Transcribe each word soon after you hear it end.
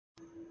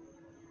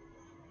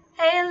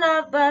Hey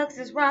love bugs,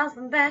 it's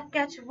Roslynn back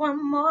at you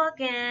one more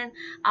again.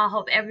 I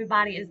hope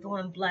everybody is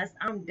doing blessed.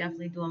 I'm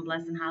definitely doing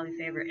blessed and highly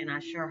favored, and I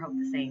sure hope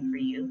the same for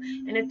you.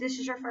 And if this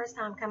is your first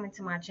time coming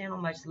to my channel,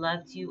 much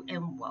love to you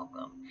and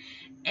welcome.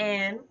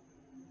 And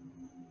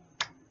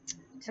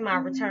to my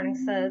returning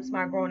subs,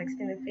 my growing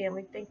extended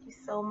family, thank you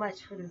so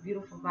much for the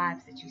beautiful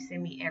vibes that you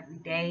send me every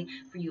day,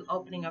 for you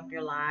opening up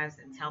your lives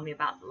and tell me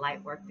about the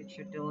light work that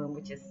you're doing,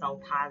 which is so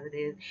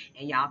positive.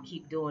 And y'all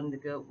keep doing the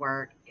good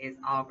work. It's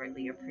all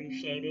greatly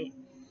appreciated.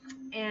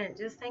 And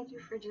just thank you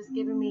for just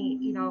giving me,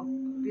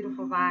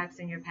 beautiful vibes,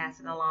 and you're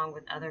passing along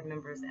with other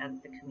members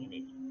of the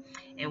community.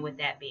 And with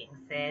that being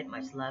said,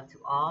 much love to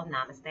all.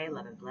 Namaste,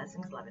 love and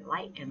blessings, love and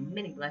light, and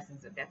many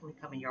blessings are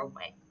definitely coming your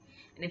way.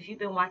 And if you've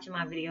been watching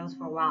my videos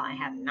for a while and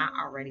have not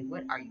already,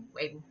 what are you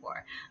waiting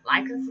for?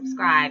 Like and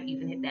subscribe,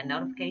 even hit that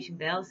notification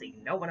bell so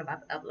you know when I'm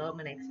about to upload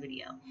my next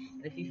video.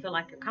 And if you feel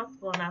like you're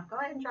comfortable enough, go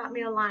ahead and drop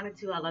me a line or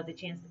two. I love the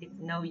chance to get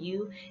to know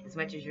you as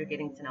much as you're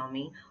getting to know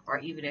me, or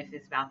even if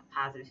it's about the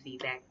positive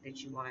feedback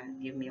that you want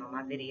to give me on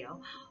my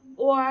video,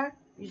 or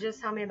you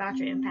just tell me about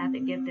your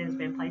empathic gift that has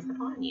been placed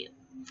upon you.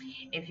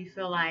 If you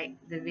feel like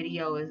the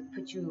video has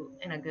put you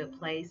in a good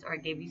place or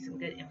gave you some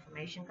good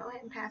information, go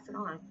ahead and pass it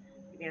on.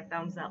 Give me a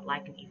thumbs up,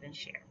 like, and even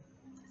share.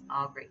 It's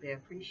all greatly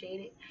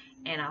appreciated,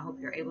 and I hope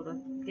you're able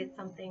to get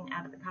something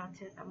out of the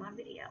content of my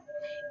video.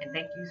 And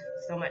thank you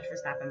so much for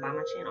stopping by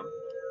my channel.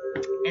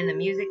 And the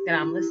music that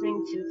I'm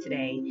listening to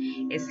today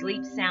is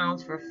sleep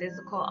sounds for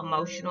physical,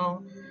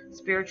 emotional,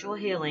 spiritual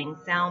healing,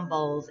 sound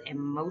bowls, and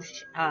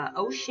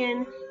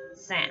ocean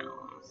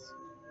sounds.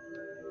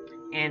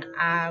 And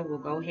I will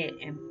go ahead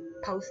and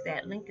post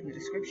that link in the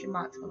description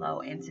box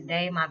below. And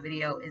today my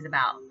video is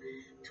about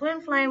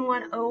Twin Flame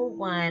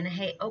 101,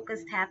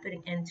 Heyoka's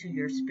tapping into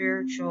your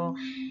spiritual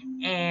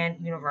and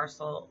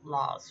universal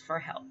laws for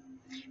health.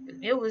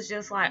 It was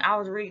just like I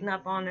was reading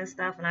up on this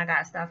stuff and I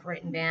got stuff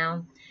written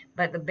down.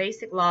 But the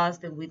basic laws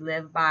that we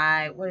live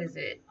by,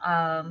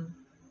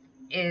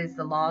 is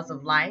the laws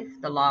of life,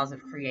 the laws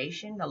of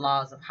creation, the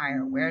laws of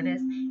higher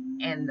awareness,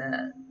 and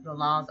the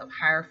laws of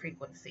higher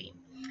frequency.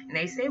 And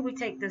they say we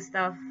take this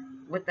stuff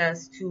with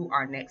us to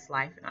our next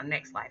life and our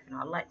next life and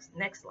our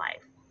next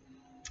life.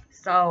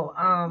 So,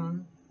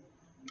 and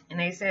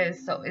they said,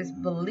 so it's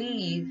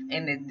believed,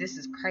 and this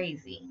is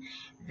crazy,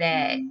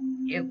 that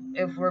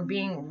if we're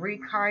being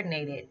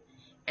reincarnated,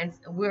 and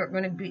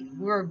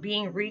we're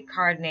being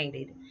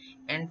reincarnated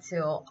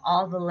until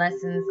all the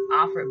lessons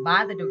offered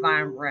by the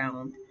divine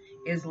realm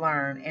is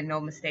learned and no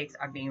mistakes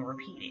are being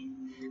repeated.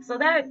 So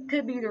that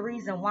could be the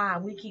reason why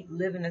we keep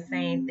living the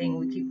same thing,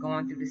 we keep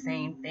going through the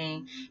same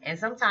thing, and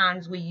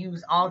sometimes we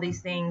use all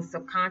these things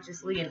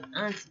subconsciously and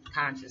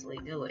unconsciously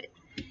do it.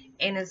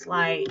 And it's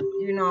like,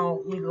 we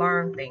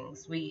learn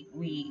things, we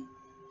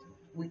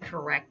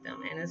correct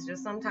them, and it's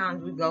just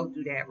sometimes we go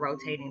through that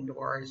rotating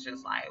door. It's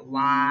just like,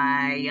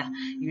 why?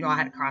 I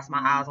had to cross my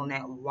eyes on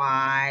that.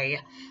 Why?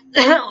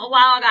 Why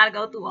I gotta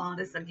go through all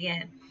this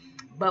again?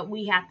 But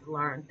we have to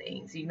learn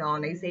things,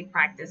 and they say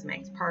practice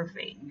makes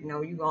perfect.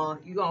 You're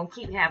gonna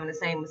keep having the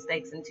same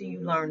mistakes until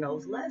you learn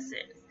those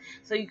lessons,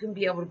 so you can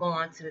be able to go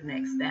on to the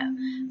next step.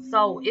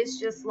 So it's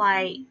just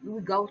like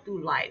we go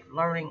through life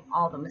learning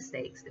all the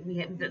mistakes that we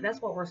have.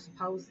 That's what we're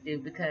supposed to do,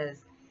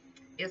 because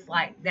it's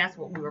like that's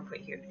what we were put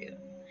here to do.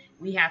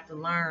 We have to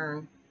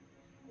learn.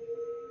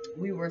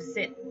 We were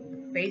sent,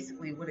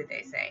 basically, what did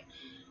they say?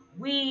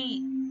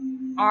 We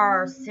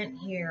are sent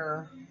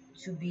here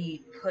to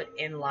be put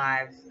in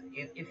lives.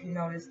 If you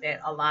notice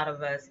that a lot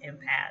of us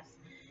empaths,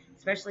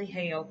 especially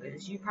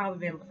Heyokas, you've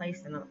probably been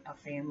placed in a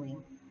family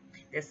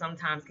that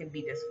sometimes can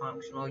be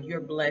dysfunctional.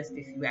 You're blessed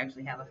if you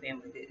actually have a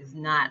family that is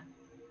not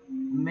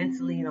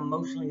mentally and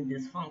emotionally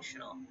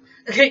dysfunctional.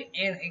 And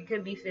it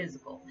could be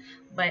physical.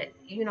 But,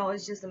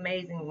 it's just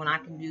amazing when I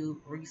can do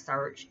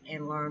research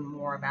and learn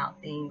more about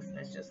things. And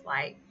it's just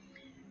like,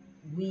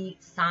 we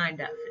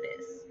signed up for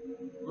this.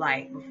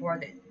 Like, before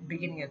the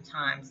beginning of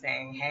time,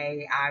 saying,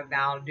 hey, I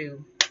vow to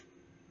do.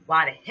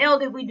 Why the hell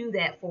did we do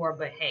that for?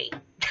 But hey,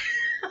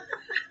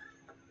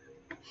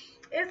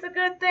 it's a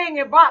good thing.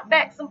 It brought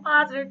back some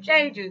positive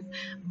changes.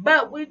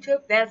 But we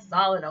took that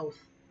solid oath,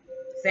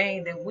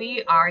 saying that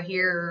we are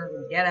here,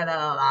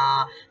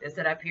 to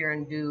sit up here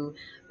and do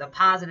the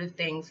positive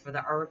things for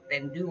the earth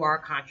and do our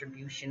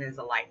contribution as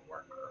a light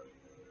worker.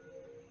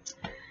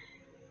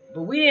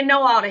 But we didn't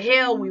know all the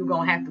hell we were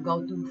going to have to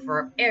go through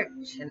for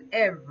each and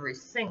every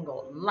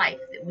single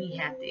life that we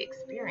have to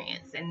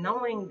experience. And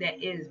knowing that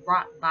it is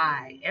brought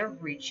by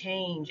every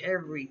change,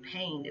 every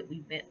pain that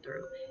we've been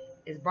through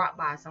is brought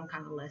by some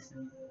kind of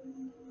lesson.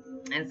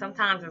 And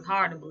sometimes it's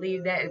hard to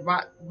believe that it's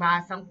brought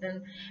by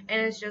something.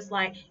 And it's just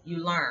like you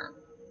learn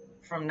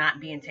from not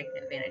being taken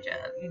advantage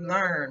of. You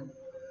learn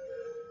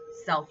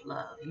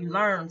self-love. You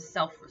learn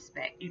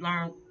self-respect. You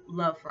learn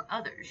love for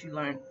others. You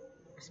learn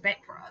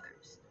respect for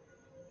others.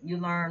 You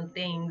learn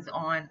things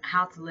on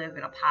how to live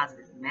in a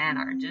positive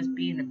manner, just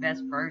being the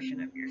best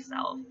version of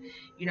yourself,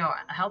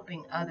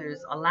 helping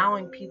others,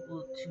 allowing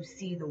people to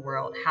see the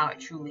world how it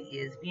truly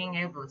is, being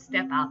able to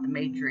step out the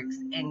matrix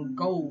and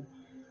go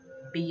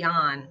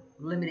beyond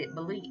limited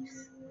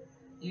beliefs.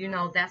 You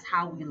know, that's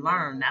how we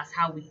learn. That's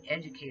how we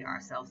educate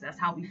ourselves. That's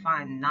how we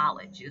find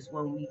knowledge, is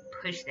when we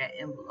push that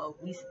envelope.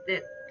 We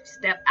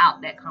step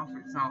out that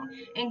comfort zone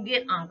and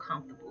get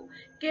uncomfortable.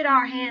 Get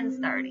our hands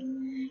dirty.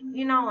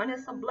 You know, and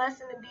it's a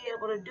blessing to be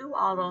able to do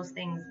all those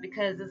things,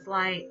 because it's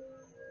like,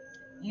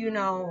 you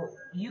know,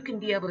 you can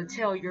be able to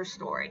tell your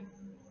story.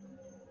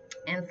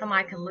 And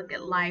somebody can look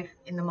at life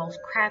in the most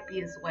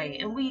crappiest way.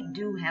 And we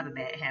do have a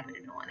bad habit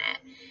of doing that.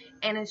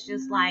 And it's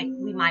just like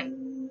we might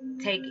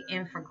take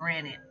in for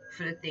granted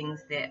for the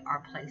things that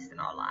are placed in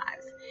our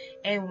lives.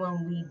 And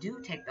when we do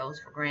take those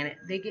for granted,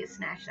 they get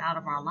snatched out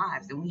of our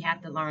lives. And we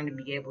have to learn to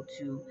be able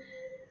to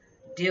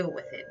deal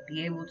with it,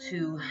 be able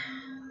to,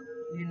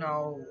 you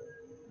know,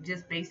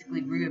 just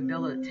basically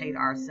rehabilitate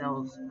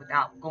ourselves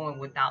without going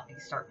without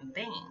these certain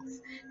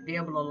things. Be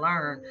able to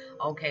learn,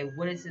 okay,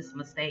 what is this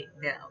mistake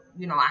that,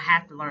 you know, I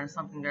have to learn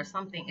something. There's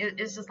something,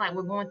 it's just like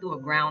we're going through a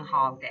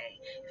Groundhog Day.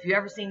 If you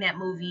ever seen that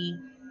movie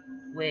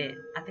with,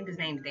 I think his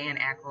name's Dan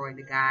Aykroyd,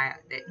 the guy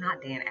that,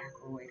 not Dan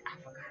Aykroyd, I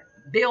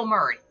forgot, Bill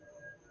Murray,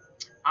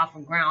 off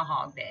of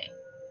Groundhog Day.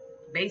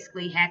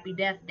 Basically, Happy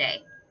Death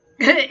Day.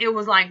 It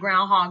was like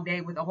Groundhog Day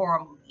with a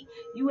horror movie.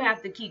 You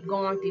have to keep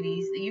going through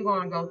these. You're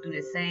going to go through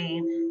the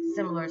same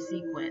similar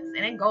sequence.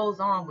 And it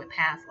goes on with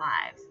past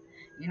lives.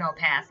 You know,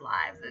 past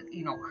lives,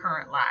 you know,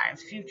 current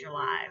lives, future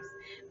lives.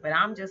 But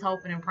I'm just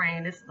hoping and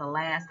praying this is the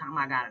last time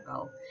I got to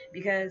go.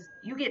 Because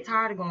you get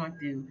tired of going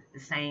through the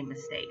same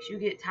mistakes. You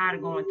get tired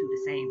of going through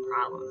the same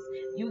problems.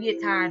 You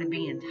get tired of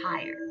being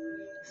tired.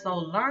 So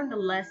learn the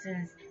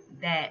lessons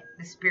that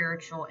the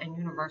spiritual and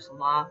universal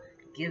law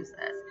gives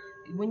us.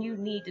 When you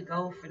need to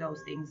go for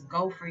those things,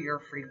 go for your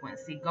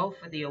frequency, go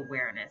for the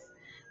awareness,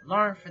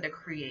 learn for the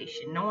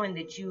creation, knowing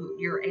that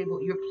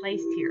you're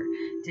placed here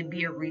to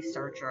be a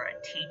researcher, a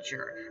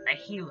teacher, a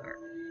healer,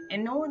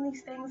 and knowing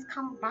these things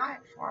come by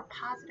for a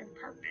positive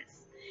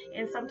purpose.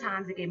 And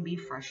sometimes it can be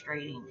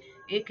frustrating.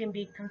 It can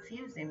be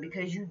confusing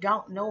because you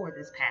don't know where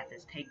this path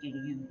is taking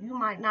you. You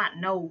might not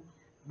know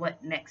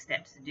what next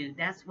steps to do.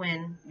 That's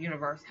when the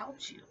universe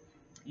helps you.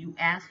 You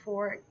ask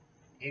for it,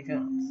 it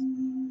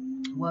comes.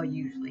 Well,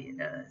 usually it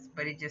does,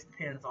 but it just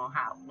depends on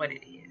what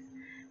it is.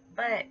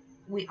 But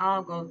we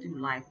all go through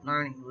life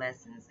learning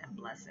lessons and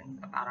blessings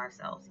about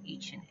ourselves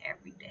each and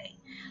every day.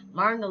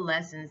 Learn the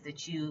lessons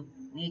that you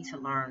need to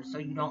learn so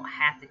you don't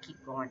have to keep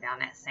going down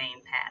that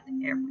same path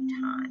every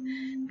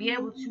time. Be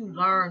able to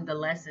learn the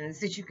lessons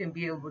that you can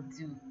be able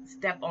to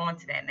step on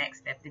to that next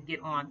step to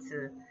get on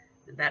to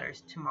the better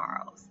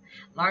tomorrows.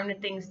 Learn the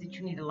things that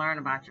you need to learn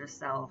about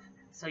yourself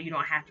so you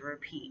don't have to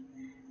repeat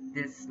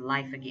this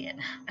life again.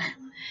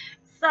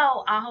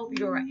 So I hope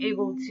you're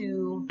able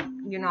to,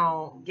 you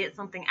know, get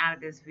something out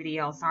of this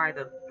video. Sorry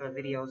the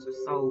videos are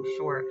so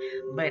short,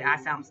 but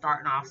I'm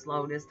starting off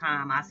slow this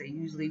time. I say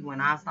usually when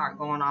I start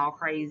going all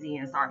crazy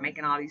and start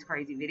making all these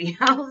crazy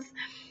videos,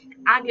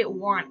 I get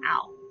worn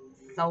out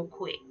so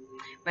quick.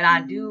 But I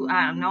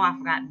know I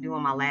forgot to do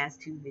on my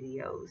last two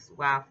videos.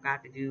 Well, I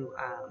forgot to do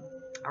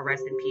a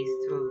rest in peace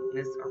to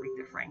Miss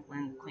Aretha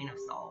Franklin, Queen of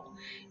Soul.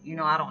 You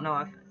know, I don't know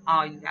if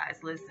all you guys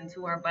listen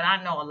to her, but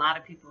I know a lot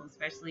of people,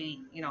 especially,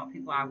 you know,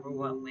 people I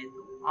grew up with,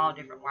 all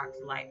different walks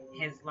of life,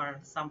 has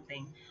learned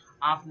something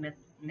off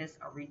Miss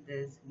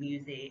Aretha's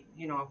music,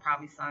 you know,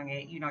 probably sung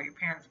it. You know, your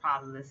parents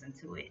probably listened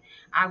to it.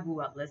 I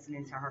grew up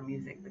listening to her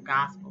music, the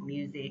gospel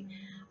music,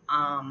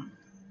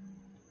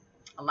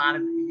 a lot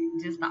of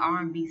just the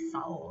R&B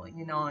soul,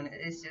 you know, and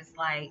it's just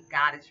like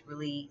God has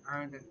really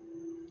earned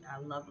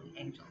a lovely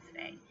angel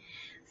today.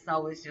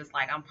 So it's just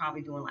like I'm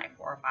probably doing like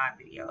 4 or 5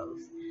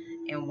 videos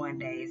in one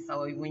day.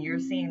 So when you're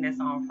seeing this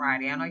on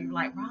Friday, I know you're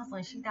like,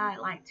 Roslynn, she died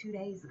like 2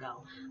 days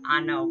ago.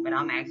 I know, but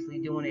I'm actually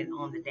doing it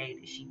on the day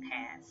that she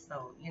passed.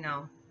 So, you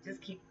know,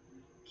 just keep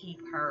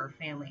her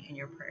family in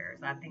your prayers.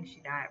 I think she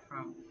died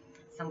from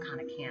some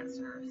kind of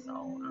cancer.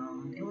 So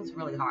it was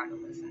really hard to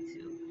listen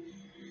to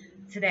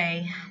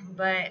today,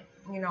 but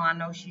you know, I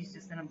know she's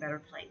just in a better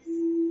place.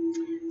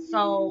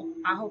 So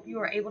I hope you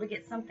are able to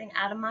get something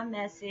out of my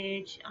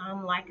message.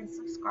 Like and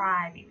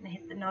subscribe, even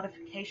hit the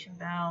notification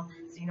bell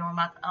so you know I'm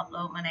about to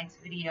upload my next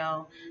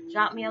video.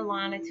 Drop me a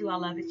line or two. I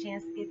love the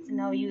chance to get to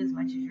know you as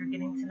much as you're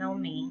getting to know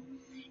me,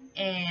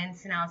 and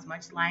send out as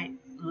much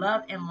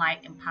love and light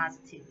and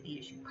positivity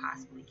as you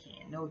possibly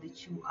can. Know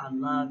that you are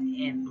loved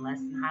and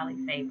blessed and highly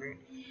favored,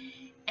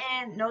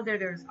 and know that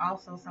there's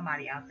also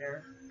somebody out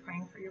there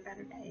praying for your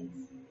better days.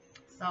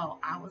 So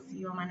I will see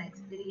you on my next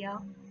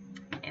video,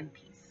 and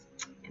peace,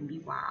 and be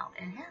wild,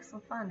 and have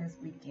some fun this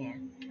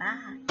weekend.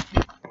 Bye.